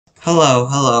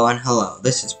Hello, and hello.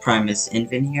 This is Primus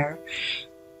Invin here,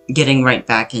 getting right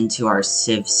back into our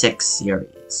Civ 6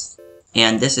 series.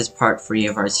 And this is part 3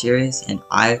 of our series, and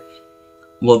I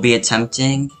will be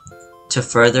attempting to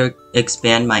further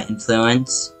expand my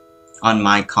influence on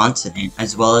my continent,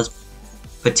 as well as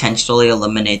potentially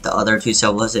eliminate the other two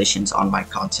civilizations on my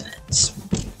continents.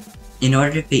 In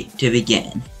order to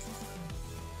begin,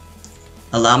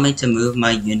 allow me to move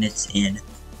my units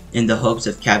in the hopes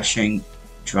of capturing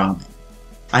Draman.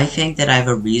 I think that I have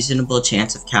a reasonable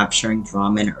chance of capturing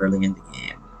Draman early in the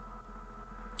game,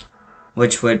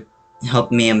 which would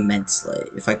help me immensely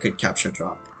if I could capture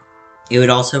Draman. It would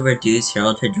also reduce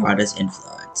Harold Hardrada's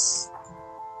influence.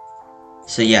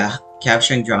 So yeah,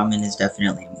 capturing Draman is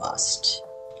definitely a must.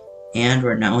 And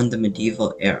we're now in the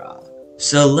medieval era.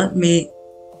 So let me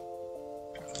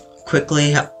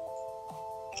quickly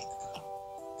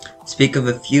speak of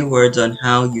a few words on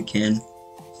how you can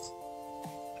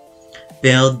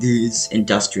build these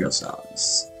industrial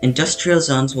zones. Industrial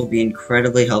zones will be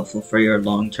incredibly helpful for your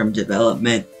long-term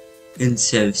development in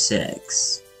Civ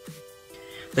 6.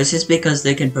 This is because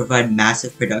they can provide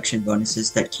massive production bonuses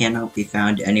that cannot be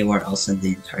found anywhere else in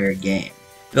the entire game.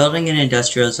 Building an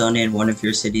industrial zone in one of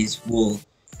your cities will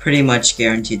pretty much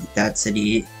guarantee that that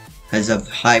city has a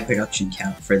high production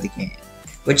count for the game,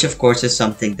 which of course is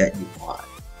something that you want.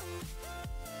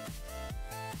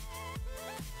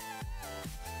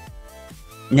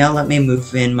 Now let me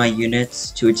move in my units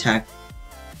to attack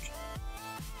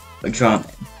Draman.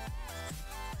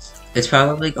 It's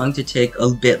probably going to take a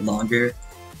bit longer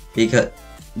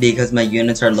because my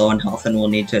units are low on health and will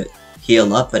need to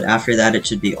heal up, but after that it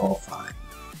should be all fine.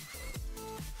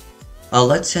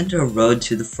 Let's send a road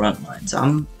to the front lines.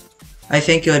 I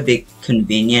think it would be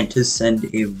convenient to send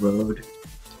a road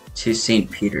to St.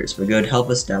 Petersburg. It would help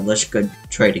establish good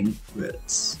trading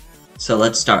routes. So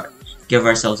let's start. Give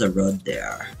ourselves a road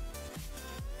there.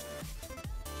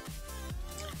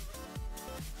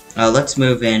 Let's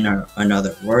move in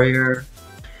another warrior.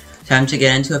 Time to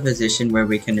get into a position where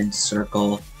we can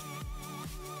encircle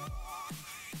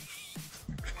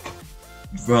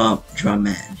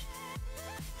Draman.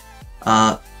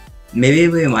 Maybe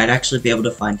we might actually be able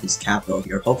to find his capital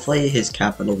here. Hopefully his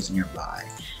capital is nearby.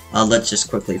 Let's just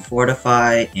quickly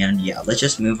fortify, and yeah, let's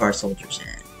just move our soldiers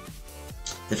in.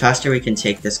 The faster we can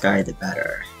take this guy, the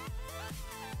better.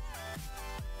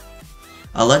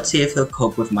 Let's see if he'll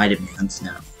cope with my demands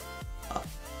now.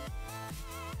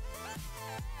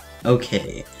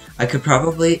 Okay, I could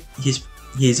probably...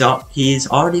 He's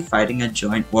already fighting a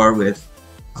joint war with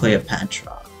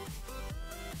Cleopatra.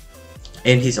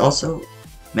 And he's also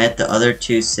met the other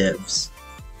two civs,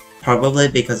 probably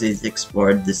because he's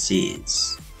explored the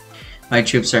seas. My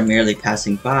troops are merely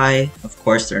passing by. Of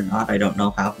course they're not. I don't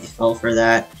know how he fell for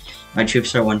that. My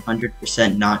troops are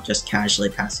 100% not just casually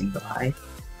passing by.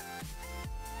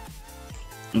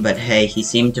 But hey, he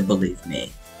seemed to believe me.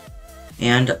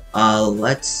 And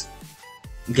let's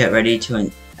get ready to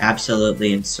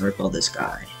absolutely encircle this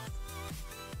guy.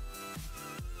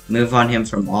 Move on him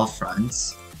from all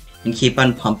fronts. And keep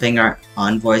on pumping our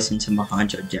envoys into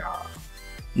Mohenjo-Daro.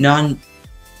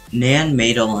 Nan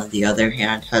Madel, on the other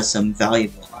hand, has some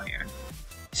valuable iron,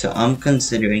 so I'm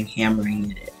considering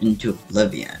hammering it into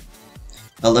oblivion.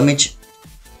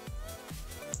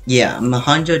 Yeah,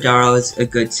 Mohenjo-Daro is a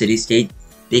good city-state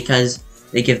because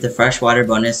they give the freshwater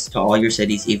bonus to all your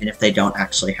cities even if they don't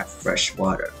actually have fresh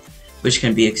water, which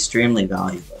can be extremely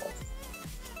valuable.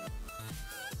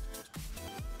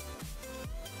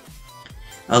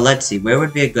 Let's see, where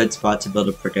would be a good spot to build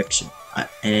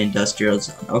an industrial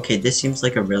zone? Okay, this seems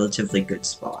like a relatively good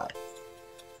spot.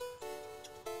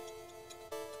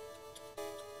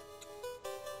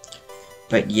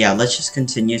 But yeah, let's just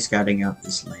continue scouting out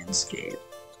this landscape.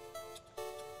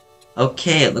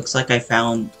 Okay, it looks like I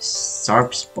found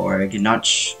Sarpsborg. Not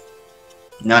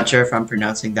sure if I'm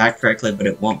pronouncing that correctly, but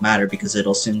it won't matter because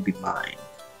it'll soon be mine.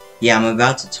 Yeah, I'm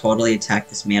about to totally attack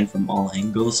this man from all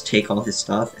angles, take all his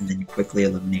stuff, and then quickly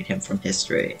eliminate him from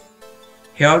history.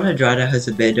 Harold Hardrada has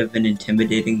a bit of an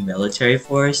intimidating military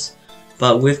force,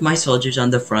 but with my soldiers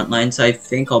on the front lines, I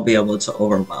think I'll be able to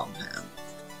overwhelm him.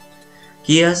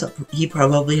 He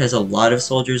probably has a lot of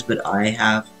soldiers, but I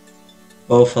have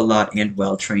both a lot and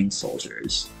well-trained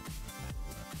soldiers.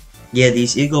 Yeah,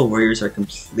 these Eagle Warriors are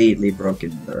completely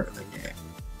broken in the early game.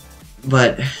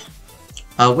 But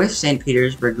with St.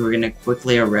 Petersburg, we're going to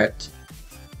quickly erect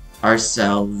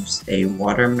ourselves a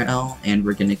watermill, and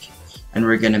we're going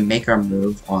to make our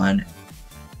move on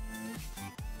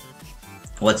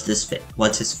what's his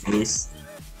face?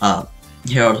 Harold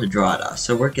Hardrada.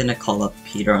 So we're going to call up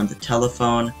Peter on the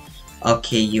telephone.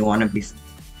 Okay, you want to be...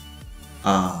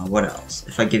 What else?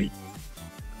 If I give you...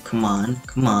 Come on,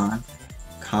 come on,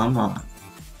 come on.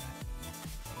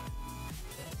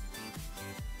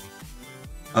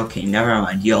 Okay, never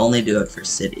mind. You only do it for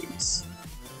cities.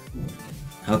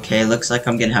 Okay, looks like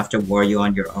I'm gonna have to war you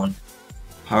on your own.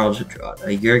 Harold,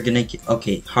 you're gonna...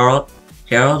 Okay, Harold,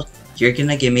 you're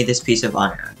gonna give me this piece of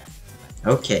iron.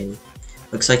 Okay.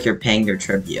 Looks like you're paying your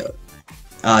tribute.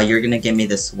 You're gonna give me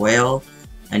this whale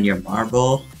and your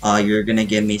marble. You're gonna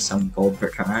give me some gold per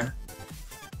turn.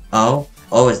 Oh,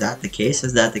 is that the case?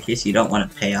 Is that the case? You don't want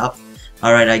to pay up?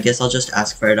 Alright, I guess I'll just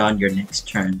ask for it on your next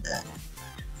turn then.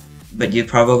 But you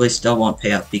probably still won't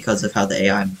pay up because of how the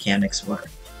AI mechanics work.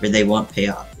 Or they won't pay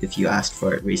up if you asked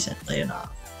for it recently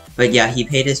enough. But yeah, he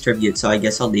paid his tribute, so I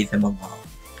guess I'll leave him alone.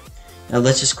 Now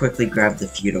let's just quickly grab the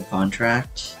feudal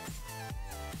contract.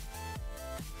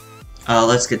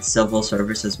 Let's get civil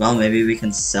service as well. Maybe we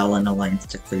can sell an alliance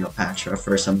to Cleopatra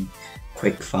for some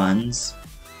quick funds.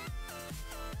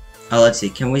 Let's see.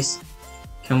 Can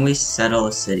we settle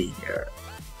a city here?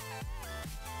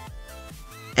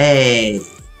 Hey!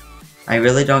 I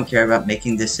really don't care about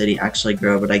making this city actually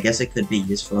grow, but I guess it could be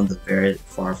useful in the very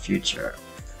far future.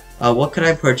 What could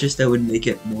I purchase that would make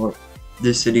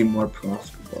this city more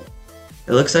profitable?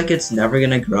 It looks like it's never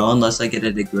gonna grow unless I get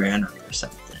it a granary or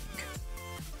something.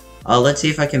 Let's see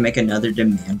if I can make another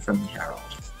demand from Harold.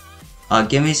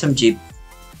 Give me some Jeep.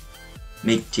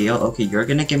 Make deal. Okay, you're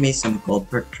gonna give me some gold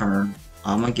per turn.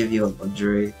 I'm gonna give you a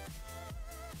luxury.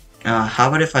 How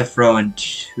about if I throw in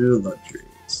 2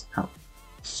 luxuries? How?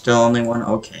 Still only 1?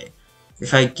 Okay.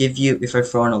 If I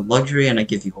throw in a luxury and I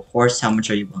give you a horse, how much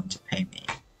are you willing to pay me?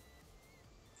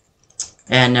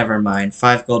 And never mind.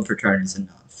 5 gold per turn is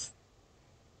enough.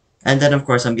 And then of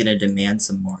course I'm gonna demand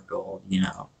some more gold, you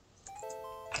know.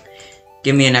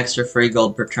 Give me an extra 3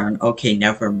 gold per turn. Okay,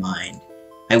 never mind.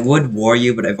 I would war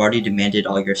you, but I've already demanded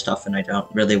all your stuff and I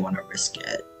don't really want to risk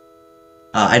it.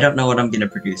 I don't know what I'm going to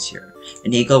produce here.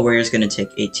 An eagle warrior is going to take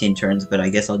 18 turns, but I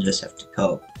guess I'll just have to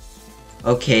cope.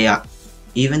 Okay,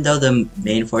 even though the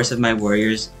main force of my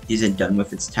warriors isn't done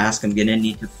with its task, I'm going to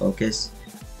need to focus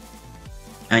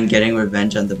on getting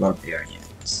revenge on the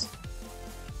barbarians.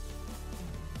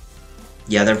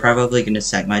 Yeah, they're probably going to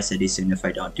sack my city soon if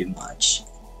I don't do much.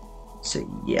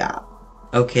 So yeah.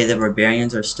 Okay, the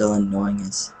barbarians are still annoying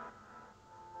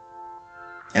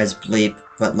as bleep,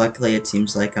 but luckily it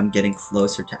seems like I'm getting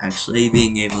closer to actually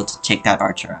being able to take that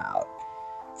archer out.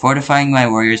 Fortifying my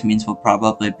warriors means we'll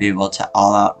probably be able to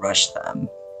all-out rush them.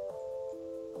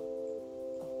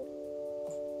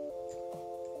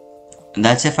 And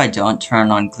that's if I don't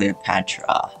turn on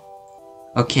Cleopatra.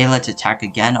 Okay, let's attack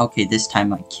again. Okay, this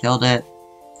time I killed it.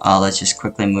 Let's just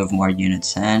quickly move more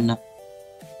units in.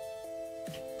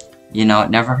 You know, it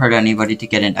never hurt anybody to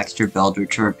get an extra builder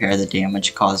to repair the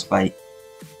damage caused by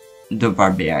the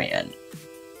barbarian.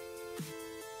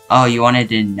 Oh, you want to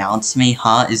denounce me,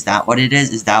 huh? Is that what it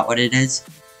is? Is that what it is?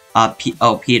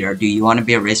 Oh, Peter, do you want to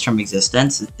be erased from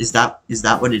existence? Is that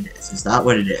what it is? Is that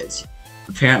what it is?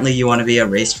 Apparently you want to be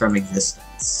erased from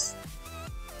existence.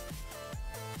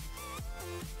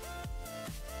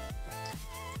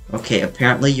 Okay,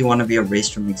 apparently you want to be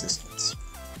erased from existence.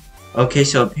 Okay,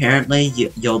 so apparently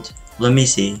you'll... Let me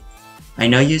see. I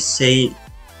know you say...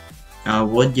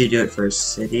 would you do it for a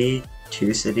city?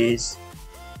 2 cities?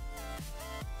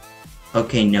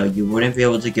 Okay, no, you wouldn't be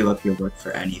able to give up your work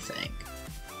for anything.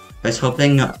 I was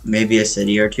hoping maybe a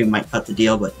city or 2 might cut the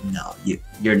deal, but no,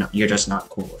 you're just not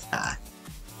cool with that.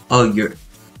 Oh,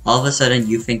 all of a sudden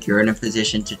you think you're in a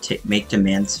position to make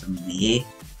demands from me?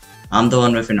 I'm the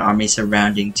one with an army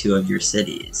surrounding 2 of your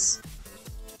cities.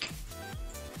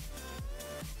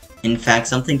 In fact,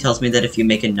 something tells me that if you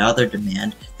make another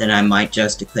demand, then I might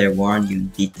just declare war on you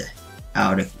and beat the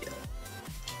out of you.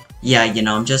 Yeah, you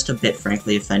know, I'm just a bit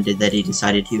frankly offended that he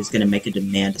decided he was going to make a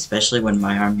demand, especially when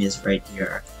my army is right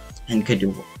here, and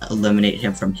could eliminate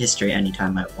him from history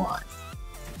anytime I want.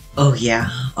 Oh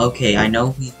yeah, okay, I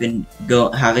know we've been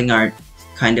having our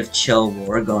kind of chill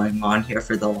war going on here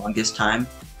for the longest time,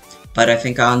 but I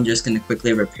think I'm just going to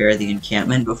quickly repair the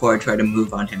encampment before I try to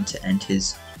move on him to end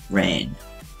his reign.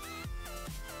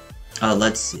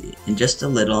 Let's see. In just a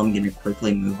little, I'm going to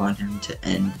quickly move on him to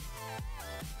end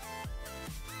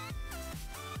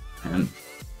him.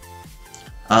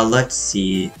 Let's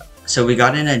see. So we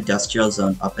got an industrial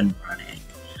zone up and running.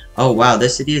 Oh wow,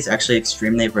 this city is actually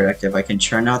extremely productive. I can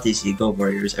churn out these eagle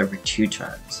warriors every 2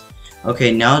 turns.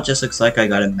 Okay, now it just looks like I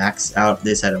gotta max out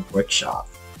this at a workshop.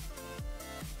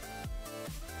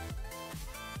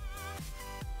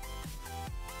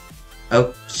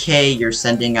 Okay, you're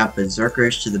sending out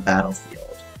berserkers to the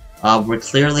battlefield. We're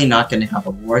clearly not going to have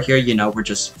a war here, you know,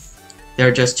 they're there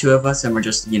are just two of us and we're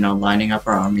just, you know, lining up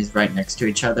our armies right next to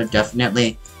each other,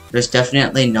 there's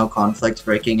definitely no conflict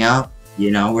breaking out.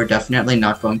 You know, we're definitely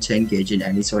not going to engage in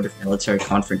any sort of military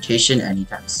confrontation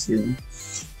anytime soon.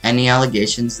 Any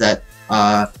allegations that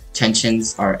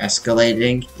tensions are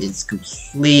escalating is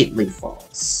completely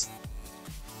false.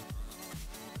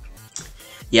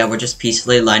 Yeah, we're just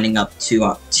peacefully lining up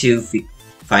two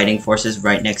fighting forces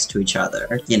right next to each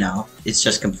other. You know, it's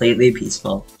just completely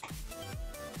peaceful.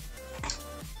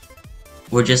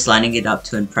 We're just lining it up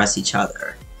to impress each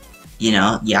other. You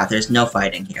know, yeah, there's no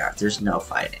fighting here. There's no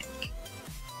fighting.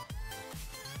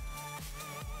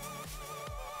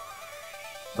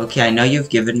 Okay, I know you've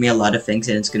given me a lot of things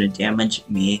and it's going to damage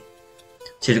me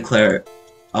to declare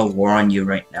a war on you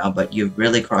right now, but you've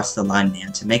really crossed the line,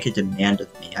 man, to make a demand of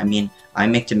me. I mean, I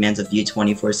make demands of you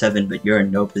 24/7, but you're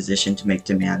in no position to make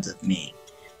demands of me.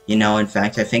 You know, in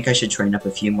fact, I think I should train up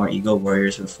a few more Eagle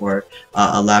Warriors before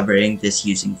elaborating this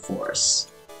using force.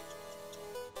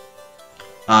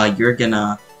 You're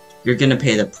gonna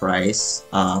pay the price.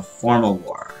 Formal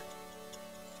war.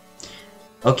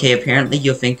 Okay, apparently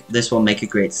you'll think this will make a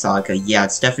great saga. Yeah,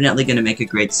 it's definitely gonna make a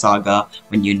great saga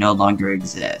when you no longer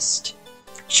exist.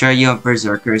 Sure, you have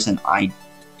berserkers and I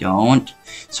don't,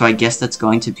 so I guess that's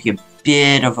going to be a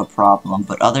bit of a problem,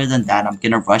 but other than that, I'm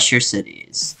gonna rush your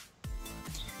cities.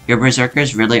 Your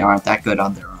berserkers really aren't that good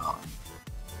on their own.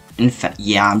 In fact,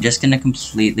 yeah, I'm just gonna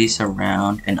completely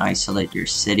surround and isolate your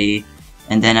city,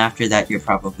 and then after that, you're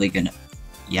probably gonna,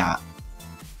 yeah,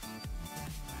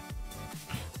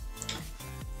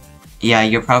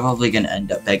 you're probably gonna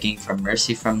end up begging for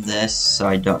mercy from this, so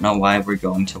I don't know why we're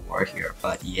going to war here,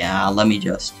 but yeah, let me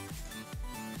just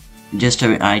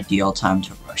an ideal time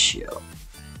to rush you.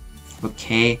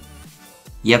 Okay,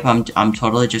 yep, I'm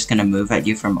totally just gonna move at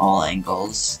you from all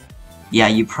angles. Yeah,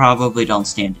 you probably don't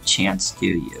stand a chance, do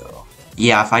you?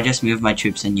 Yeah, if I just move my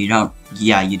troops and you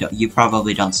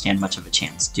probably don't stand much of a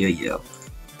chance, do you?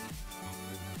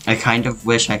 I kind of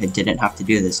wish I didn't have to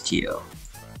do this to you,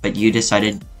 but you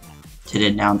decided to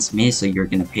denounce me, so you're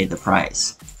gonna pay the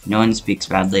price. No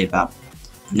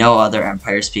other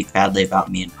empires speak badly about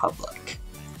me in public.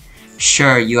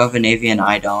 Sure, you have a navy and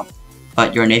I don't,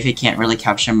 but your navy can't really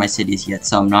capture my cities yet,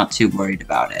 so I'm not too worried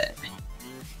about it.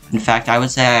 In fact, I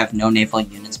would say I have no naval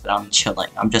units, but I'm chilling.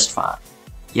 I'm just fine.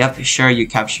 Yep, sure, you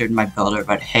captured my builder,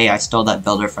 but hey, I stole that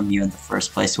builder from you in the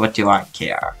first place. What do I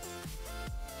care?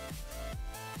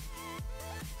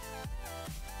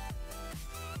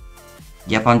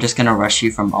 Yep, I'm just gonna rush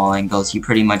you from all angles. You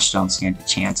pretty much don't stand a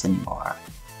chance anymore.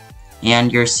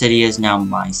 And your city is now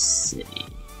my city.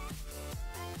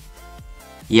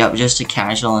 Yep, just a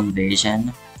casual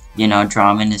invasion. You know,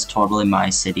 Draman is totally my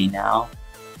city now.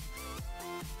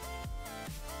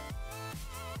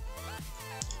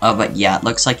 Oh, but yeah, it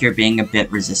looks like you're being a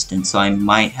bit resistant, so I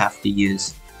might have to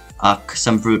use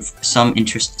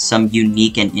some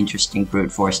unique and interesting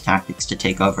brute force tactics to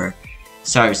take over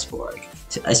Sarpsborg.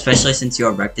 Especially since you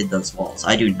erected those walls.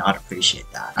 I do not appreciate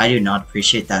that. I do not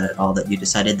appreciate that at all, that you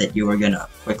decided that you were gonna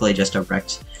quickly just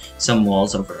erect some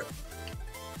walls over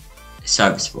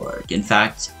Sarpsborg. In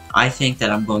fact, I think that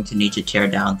I'm going to need to tear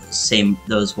down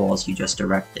those walls you just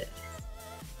erected.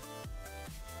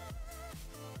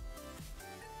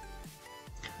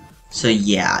 So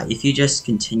yeah, if you just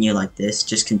continue like this,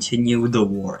 just continue the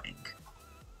warring.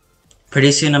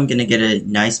 Pretty soon I'm gonna get a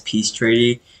nice peace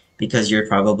treaty, because you're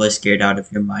probably scared out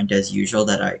of your mind as usual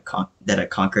that I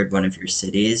conquered one of your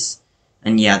cities.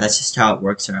 And yeah, that's just how it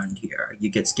works around here. You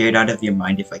get scared out of your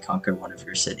mind if I conquer one of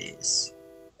your cities.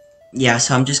 Yeah,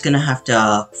 so I'm just gonna have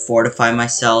to fortify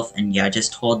myself and yeah,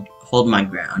 just hold my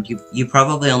ground. You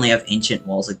probably only have ancient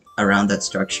walls around that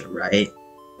structure, right?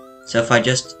 So if I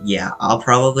just, yeah, I'll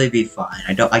probably be fine.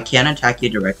 I can't attack you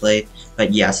directly,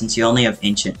 but yeah, since you only have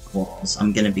ancient walls,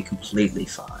 I'm gonna be completely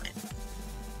fine.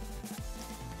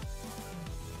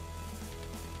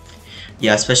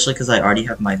 Yeah, especially because I already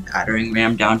have my battering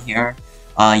ram down here.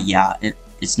 Yeah,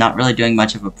 it's not really doing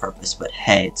much of a purpose, but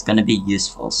hey, it's gonna be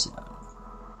useful soon.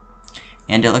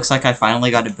 And it looks like I finally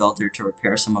got a builder to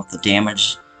repair some of the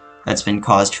damage that's been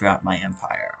caused throughout my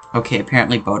empire. Okay,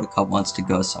 apparently Boudica wants to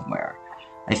go somewhere.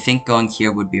 I think going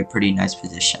here would be a pretty nice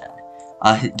position.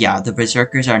 Yeah, the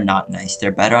berserkers are not nice.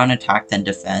 They're better on attack than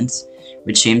defense,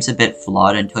 which seems a bit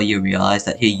flawed until you realize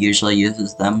that he usually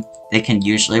uses them. They can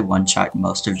usually one-shot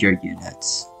most of your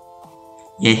units.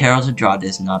 Yeah, Herald Hadrada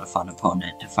is not a fun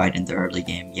opponent to fight in the early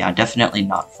game. Yeah, definitely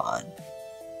not fun.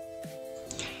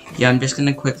 Yeah, I'm just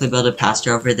gonna quickly build a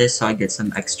pasture over this so I get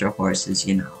some extra horses,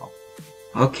 you know.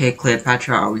 Okay,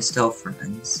 Cleopatra, are we still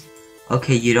friends?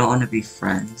 Okay, you don't want to be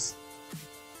friends.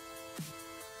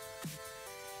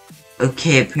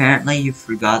 Okay, apparently you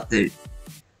forgot the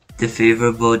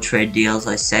favorable trade deals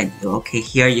I sent you. Okay,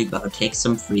 here you go. Take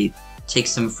some free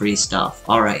stuff.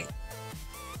 Alright.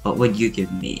 What would you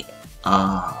give me?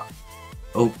 Okie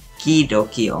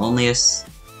dokie, only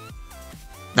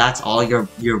that's all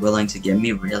you're willing to give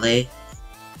me, really?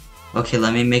 Okay,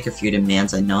 let me make a few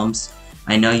demands. I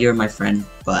know you're my friend,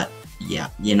 but yeah,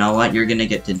 you know what? You're gonna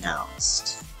get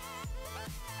denounced.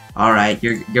 Alright,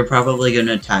 you're probably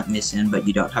gonna attack me soon, but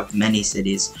you don't have many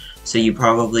cities, so you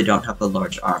probably don't have a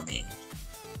large army.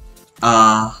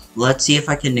 Let's see if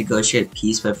I can negotiate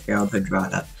peace with Harold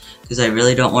Hadrada, because I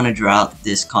really don't want to draw out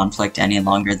this conflict any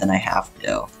longer than I have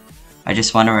to. I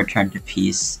just want to return to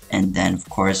peace, and then, of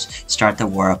course, start the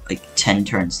war up like 10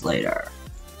 turns later.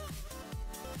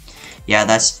 Yeah,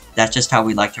 that's just how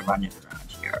we like to run it around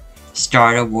here.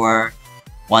 Start a war.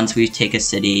 Once we take a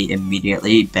city,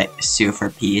 immediately sue for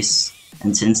peace.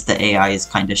 And since the AI is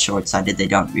kinda short-sighted, they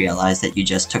don't realize that you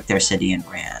just took their city and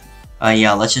ran.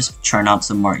 Yeah, let's just churn out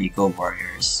some more Eagle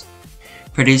Warriors.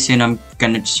 Pretty soon I'm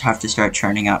gonna just have to start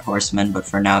churning out Horsemen, but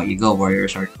for now, Eagle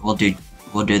Warriors will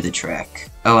do the trick.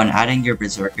 Oh, and adding your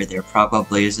Berserker there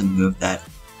probably is a move that,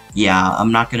 yeah,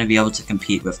 I'm not gonna be able to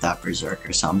compete with that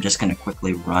Berserker, so I'm just gonna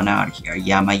quickly run out of here.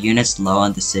 Yeah, my units low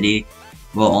in the city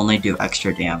will only do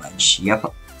extra damage.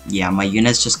 Yep. Yeah, my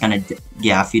unit's just gonna...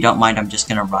 Yeah, if you don't mind, I'm just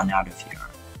gonna run out of here.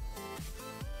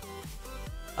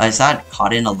 Is that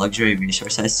cotton a luxury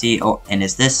resource I see? Oh, and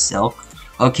is this silk?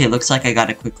 Okay, looks like I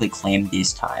gotta quickly claim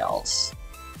these tiles.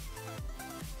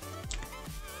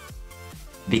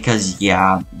 Because,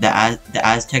 yeah, the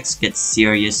Aztecs get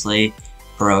seriously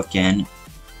broken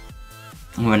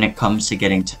when it comes to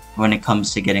getting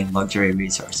luxury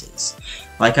resources.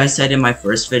 Like I said in my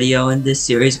first video in this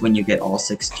series, when you get all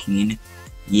 16,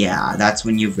 yeah, that's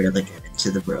when you really get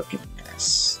into the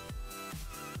brokenness.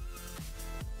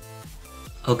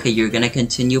 Okay, you're gonna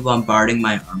continue bombarding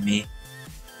my army,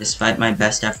 despite my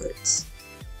best efforts.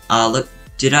 Look,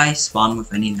 did I spawn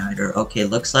with any niter? Okay,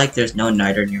 looks like there's no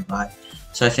niter nearby,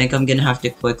 so I think I'm gonna have to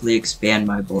quickly expand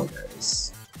my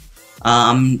borders.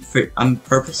 I'm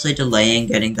purposely delaying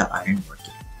getting iron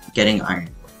working.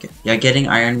 Yeah, getting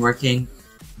iron working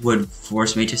would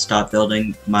force me to stop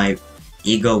building my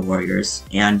Ego Warriors,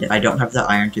 and I don't have the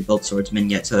iron to build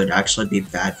swordsmen yet, so it'd actually be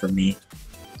bad for me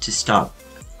to stop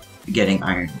getting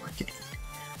iron working.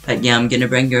 But yeah, I'm gonna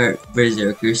bring your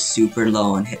Berserkers super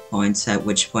low on hit points, at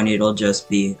which point it'll just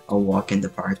be a walk in the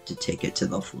park to take it to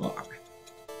the floor.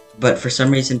 But for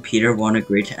some reason, Peter won't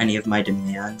agree to any of my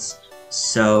demands,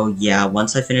 so yeah,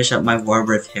 once I finish up my war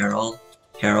with Harold,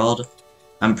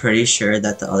 I'm pretty sure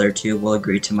that the other two will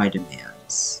agree to my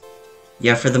demands.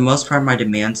 Yeah, for the most part, my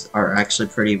demands are actually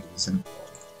pretty reasonable.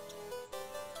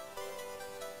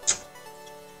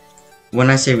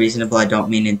 When I say reasonable, I don't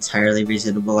mean entirely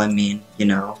reasonable, I mean, you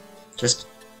know, just,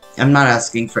 I'm not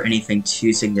asking for anything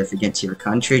too significant to your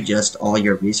country, just all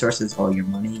your resources, all your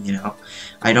money, you know.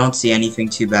 I don't see anything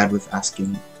too bad with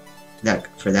asking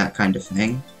for that kind of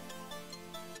thing.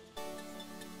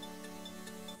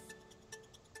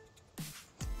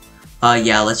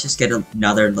 Yeah, let's just get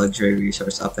another luxury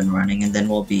resource up and running, and then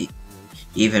we'll be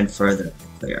even further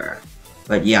clear.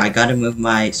 But yeah, I gotta move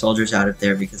my soldiers out of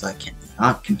there because I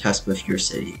cannot contest with your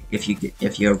city if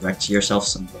you erect yourself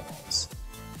some walls.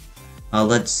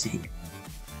 Let's see.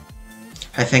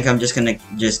 I think I'm just gonna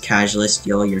casually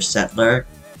steal your settler,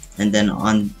 and then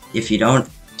if you don't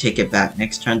take it back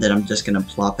next turn, then I'm just gonna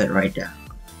plop it right down.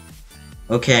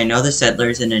 Okay, I know the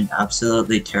settler's in an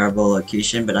absolutely terrible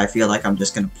location, but I feel like I'm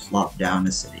just gonna plop down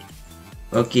a city.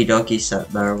 Okie dokie,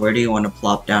 settler, where do you want to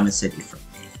plop down a city from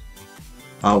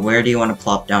me? Where do you want to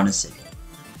plop down a city?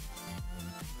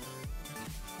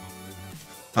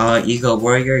 Eagle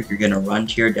Warrior, you're gonna run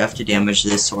to your death to damage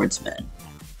this swordsman.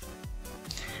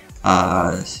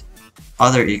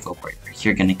 Other Eagle Warrior,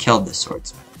 you're gonna kill this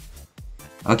swordsman.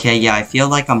 Okay, yeah, I feel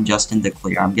like I'm just in the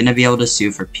clear. I'm gonna be able to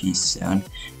sue for peace soon,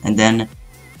 and then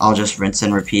I'll just rinse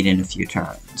and repeat in a few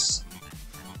turns.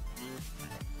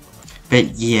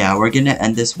 But yeah, we're gonna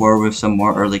end this war with some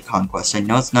more early conquests. I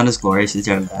know it's not as glorious as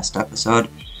our last episode,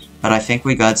 but I think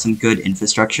we got some good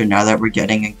infrastructure now that we're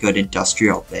getting a good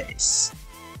industrial base.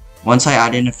 Once I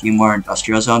add in a few more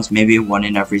industrial zones, maybe one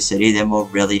in every city, then we'll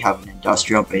really have an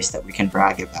industrial base that we can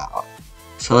brag about.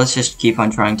 So let's just keep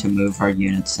on trying to move our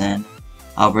units in.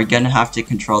 We're gonna have to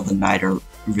control the niter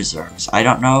reserves. I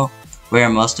don't know where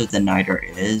most of the niter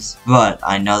is, but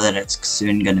I know that it's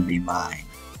soon gonna be mine.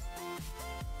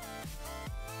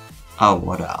 Oh,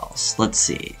 what else? Let's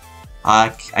see. I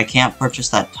can't purchase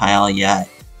that tile yet.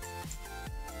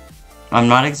 I'm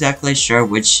not exactly sure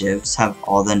which shivs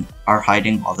are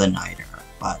hiding all the niter,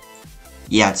 but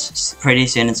Yeah, pretty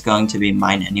soon it's going to be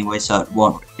mine anyway, so it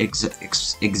won't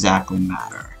exactly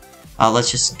matter.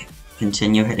 Let's just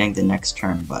continue hitting the next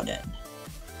turn button.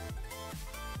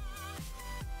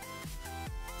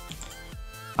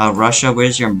 Russia,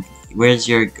 where's your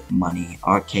money?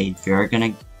 Okay,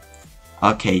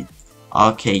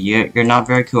 okay, you're not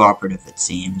very cooperative, it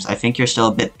seems. I think you're still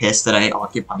a bit pissed that I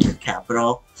occupied your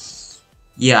capital.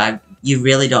 Yeah, you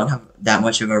really don't have that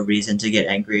much of a reason to get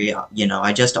angry. You know,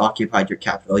 I just occupied your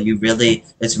capital.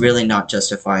 It's really not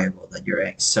justifiable that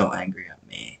you're so angry at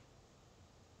me.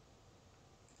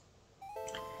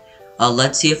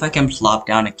 Let's see if I can plop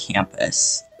down a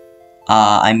campus.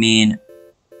 I mean,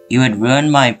 you would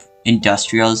ruin my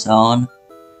industrial zone.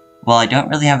 Well, I don't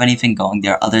really have anything going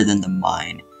there other than the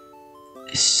mine.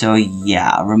 So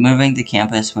yeah, removing the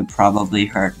campus would probably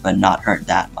hurt, but not hurt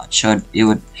that much. So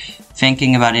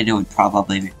thinking about it, it would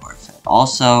probably be worth it.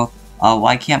 Also,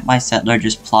 why can't my settler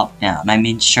just plop down? I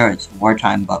mean, sure, it's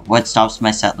wartime, but what stops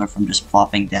my settler from just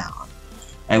plopping down?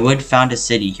 I would found a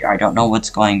city here. I don't know what's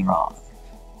going wrong.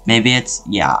 Maybe it's,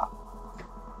 yeah.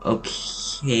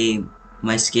 Okay,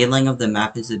 my scaling of the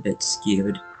map is a bit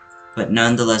skewed, but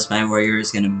nonetheless, my warrior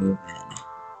is gonna move in.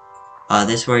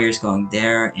 This warrior's going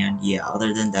there, and yeah,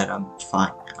 other than that, I'm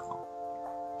fine now.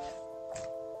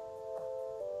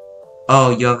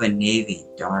 Oh, you have a navy,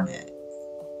 darn it.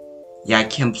 Yeah, I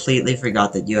completely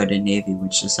forgot that you had a navy,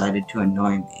 which decided to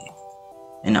annoy me.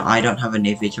 And I don't have a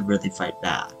navy to really fight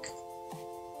back.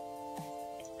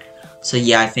 So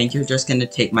yeah, I think you're just gonna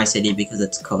take my city because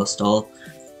it's coastal,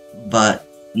 but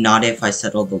not if I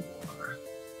settle the war.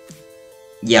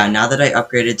 Yeah, now that I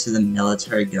upgraded to the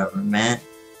military government,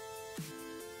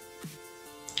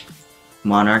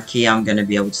 monarchy, I'm gonna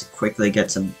be able to quickly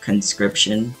get some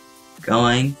conscription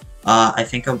going. I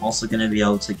think I'm also gonna be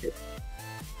able to get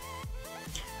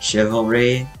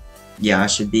chivalry. Yeah, I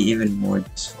should be even more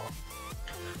useful.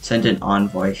 Send an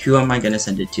envoy. Who am I gonna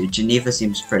send it to? Geneva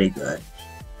seems pretty good.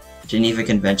 Geneva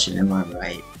Convention, am I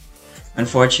right?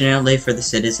 Unfortunately for the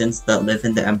citizens that live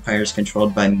in the empires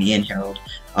controlled by me and Harold,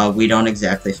 we don't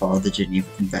exactly follow the Geneva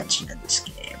Convention in this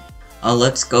game.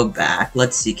 Let's go back.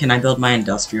 Let's see, can I build my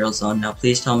industrial zone? Now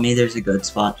please tell me there's a good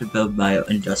spot to build my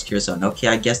industrial zone. Okay,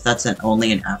 I guess that's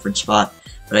only an average spot,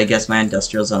 but I guess my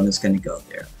industrial zone is going to go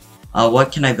there.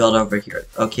 What can I build over here?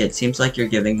 Okay, it seems like you're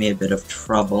giving me a bit of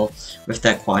trouble with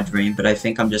that quadrangle, but I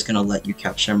think I'm just going to let you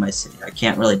capture my city. I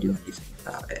can't really do anything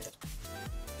about it.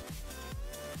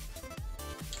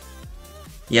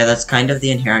 Yeah, that's kind of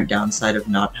the inherent downside of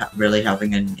not really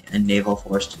having a naval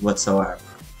force whatsoever.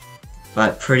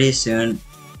 But pretty soon,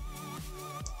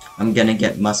 I'm gonna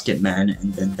get musket men,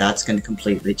 and then that's gonna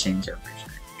completely change everything.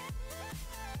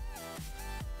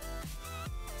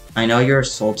 I know you're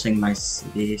assaulting my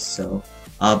city, so,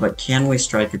 but can we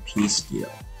strike a peace deal?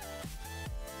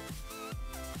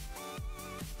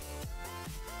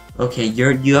 Okay,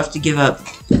 you have to give up.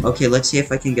 Okay, let's see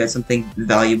if I can get something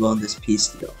valuable in this peace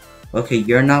deal. Okay,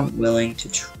 you're not willing to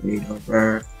trade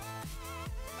over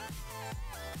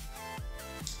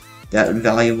that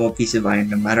valuable piece of iron,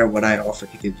 no matter what I offer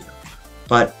to give you.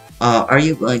 But, are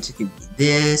you willing to give me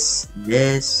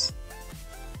this?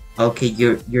 Okay,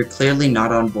 you're clearly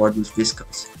not on board with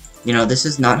viscose. You know, this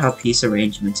is not how peace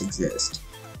arrangements exist.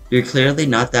 You're clearly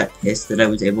not that pissed that I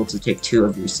was able to take 2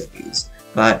 of your cities.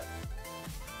 But,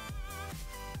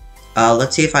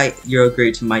 let's see if you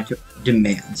agree to my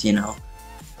demands, you know.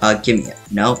 Give me it.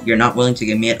 No, you're not willing to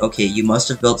give me it? Okay, you must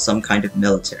have built some kind of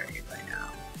military.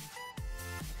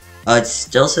 It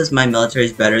still says my military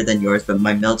is better than yours, but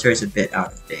my military is a bit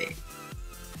out of date.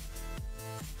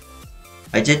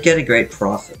 I did get a great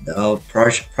profit, though,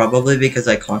 probably because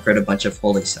I conquered a bunch of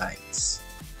holy sites.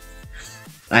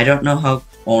 I don't know how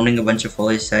owning a bunch of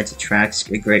holy sites attracts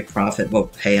a great profit,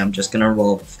 but hey, I'm just gonna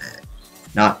roll with it.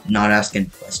 Not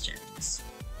asking questions.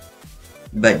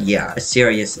 But yeah,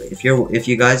 seriously, if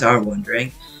you guys are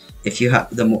wondering, if you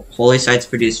have the holy sites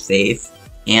produce faith,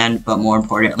 but more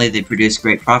importantly, they produce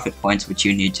great profit points, which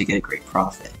you need to get a great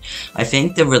profit. I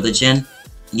think the religion,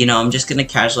 you know, I'm just gonna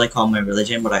casually call my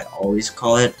religion what I always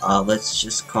call it. Let's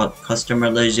just call it custom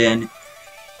religion,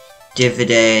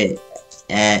 divide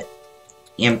et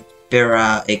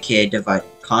impera, aka divide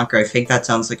and conquer. I think that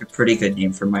sounds like a pretty good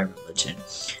name for my religion.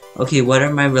 Okay, what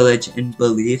are my religion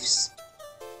beliefs?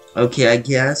 Okay, I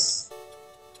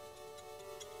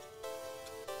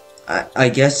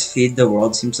guess feed the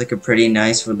world seems like a pretty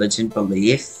nice religion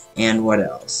belief. And what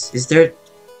else? Is there...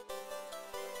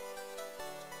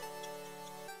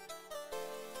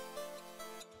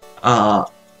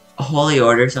 Holy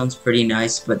Order sounds pretty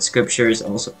nice, but Scripture is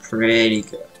also pretty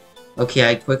good. Okay,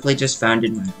 I quickly just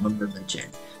founded my own religion.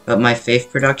 But my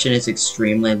faith production is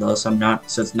extremely low, so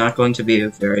it's not going to be a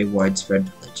very widespread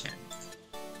religion.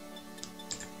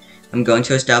 I'm going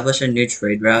to establish a new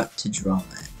trade route to draw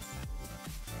in.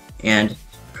 And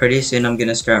pretty soon I'm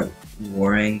gonna start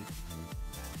warring.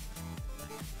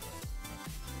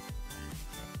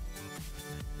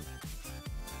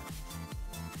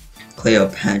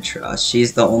 Cleopatra.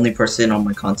 She's the only person on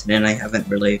my continent I haven't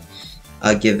really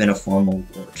given a formal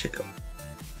war to.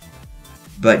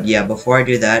 But yeah, before I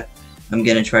do that, I'm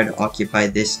gonna try to occupy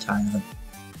this tile.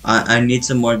 I need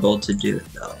some more gold to do it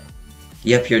though.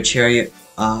 Yep, your chariot.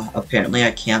 Apparently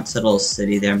I can't settle a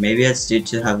city there. Maybe it's due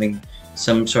to having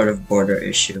some sort of border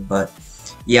issue, but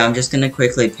yeah, I'm just gonna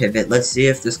quickly pivot. Let's see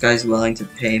if this guy's willing to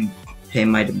pay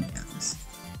my demands.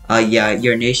 Yeah,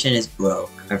 your nation is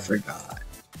broke. I forgot.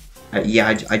 Yeah,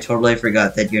 I totally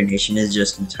forgot that your nation is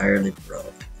just entirely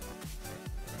broke.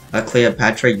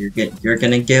 Cleopatra, you're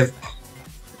gonna give.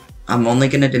 I'm only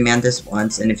gonna demand this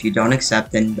once, and if you don't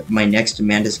accept, then my next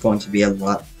demand is going to be a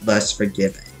lot less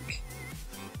forgiving.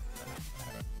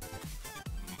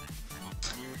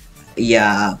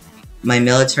 Yeah, my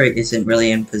military isn't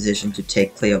really in position to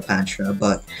take Cleopatra,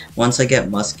 but once I get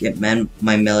musket men,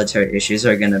 my military issues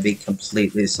are gonna be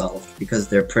completely solved because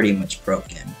they're pretty much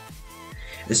broken.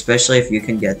 Especially if you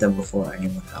can get them before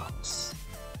anyone else.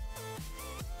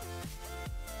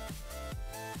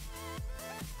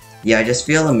 Yeah, I just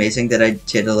feel amazing that I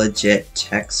did a legit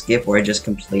tech skip where I just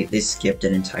completely skipped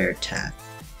an entire tech.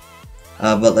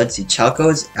 But let's see,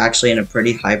 Chalco is actually in a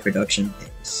pretty high production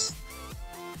base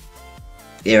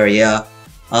area.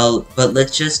 But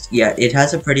let's just, yeah, it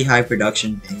has a pretty high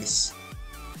production base.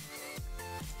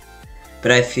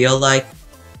 But I feel like,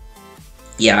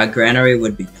 yeah, a granary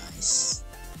would be nice.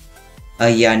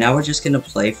 Yeah, now we're just gonna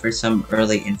play for some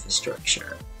early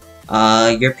infrastructure.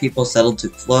 Your people settled too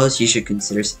close. You should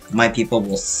consider my people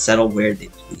will settle where they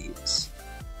please.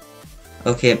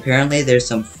 Okay, apparently there's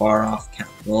some far-off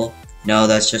capital. No,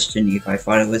 that's just Geneva. I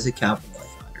thought it was a capital I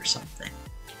found or something.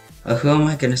 Who am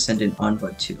I gonna send an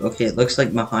envoy to? Okay, it looks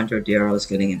like Mohenjo-Daro is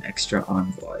getting an extra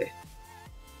envoy.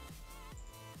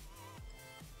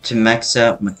 To max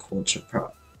out my culture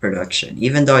production.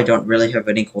 Even though I don't really have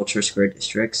any culture square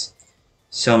districts,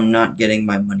 so I'm not getting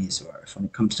my money's worth when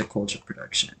it comes to culture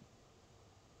production.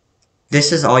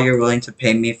 This is all you're willing to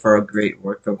pay me for a great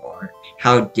work of art.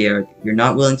 How dare you? You're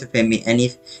not willing to pay me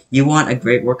any. You want a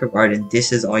great work of art and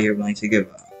this is all you're willing to give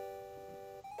up.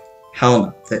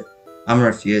 Hell no. I'm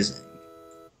refusing.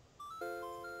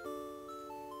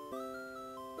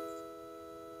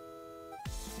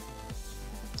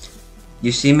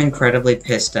 You seem incredibly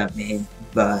pissed at me,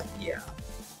 but yeah.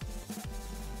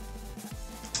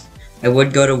 I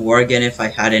would go to war again if I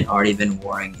hadn't already been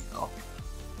warring you.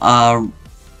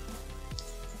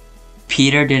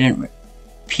 Peter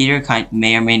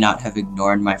may or may not have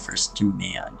ignored my first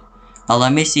demand.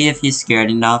 Let me see if he's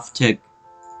scared enough to.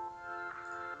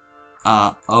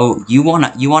 Oh, you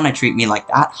wanna treat me like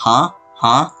that, huh?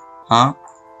 Huh?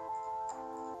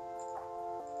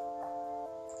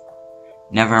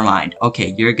 Never mind.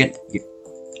 Okay,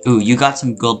 ooh, you got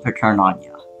some gold per turn on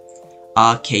you.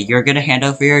 Okay, you're gonna hand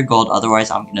over your gold, otherwise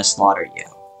I'm gonna slaughter you.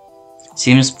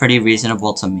 Seems pretty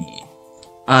reasonable to me.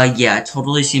 Yeah, it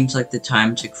totally seems like the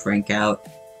time to crank out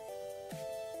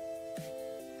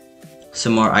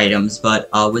some more items, but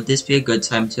would this be a good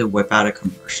time to whip out a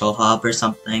commercial hub or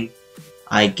something?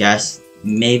 I guess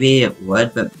maybe it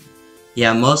would, but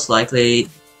yeah, most likely,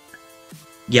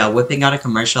 yeah, whipping out a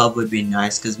commercial hub would be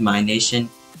nice because my nation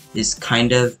is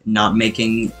kind of not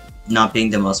being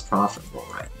the most profitable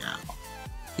right now.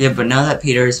 Yeah, but now that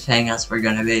Peter is paying us, we're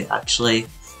gonna be actually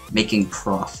making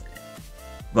profit.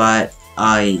 But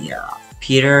yeah,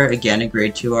 Peter again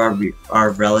agreed to our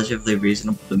relatively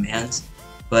reasonable demands,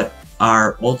 but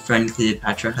our old friend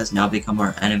Cleopatra has now become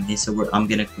our enemy, so I'm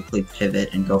gonna quickly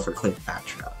pivot and go for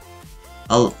Cleopatra.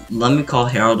 Let me call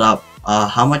Harold up.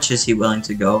 How much is he willing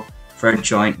to go for a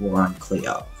joint war on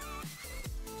Cleo?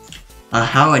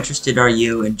 How interested are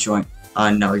you in joint?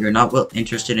 No, you're not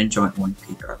interested in joint war,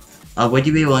 Peter. Would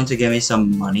you be willing to give me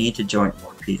some money to joint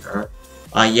war, Peter?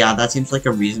 Yeah, that seems like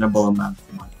a reasonable amount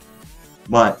of money.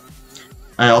 But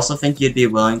I also think you'd be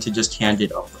willing to just hand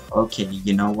it over. Okay,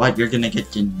 you know what? You're gonna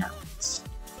get denounced.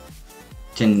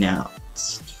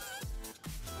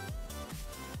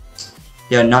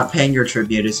 Yeah, not paying your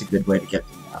tribute is a good way to get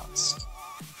denounced.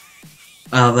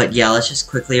 But yeah, let's just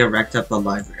quickly erect up a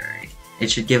library. It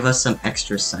should give us some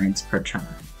extra science per turn.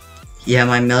 Yeah,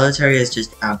 my military is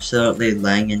just absolutely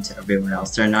laying into everyone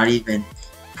else. They're not even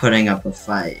putting up a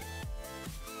fight.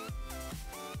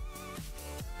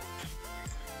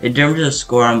 In terms of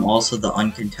score, I'm also the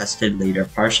uncontested leader,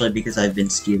 partially because I've been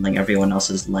stealing everyone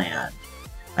else's land.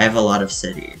 I have a lot of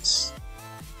cities.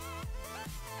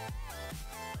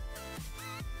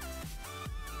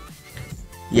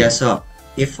 Yeah, so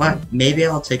maybe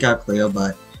I'll take out Cleo,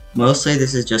 but mostly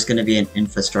this is just going to be an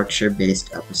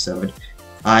infrastructure-based episode.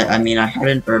 I mean, I had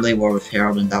an early war with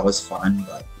Harold and that was fun,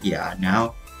 but yeah,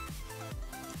 now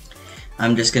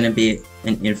I'm just going to be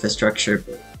an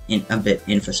a bit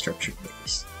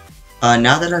infrastructure-based.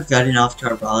 Now that I've gotten off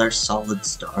to a rather solid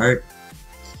start,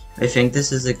 I think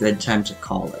this is a good time to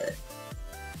call it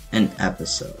an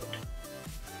episode.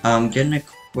 I'm gonna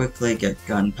quickly get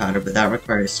gunpowder, but that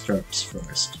requires straps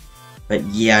first. But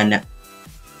yeah,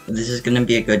 this is gonna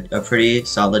be a pretty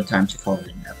solid time to call it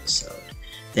an episode.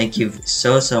 Thank you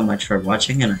so much for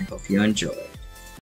watching, and I hope you enjoy.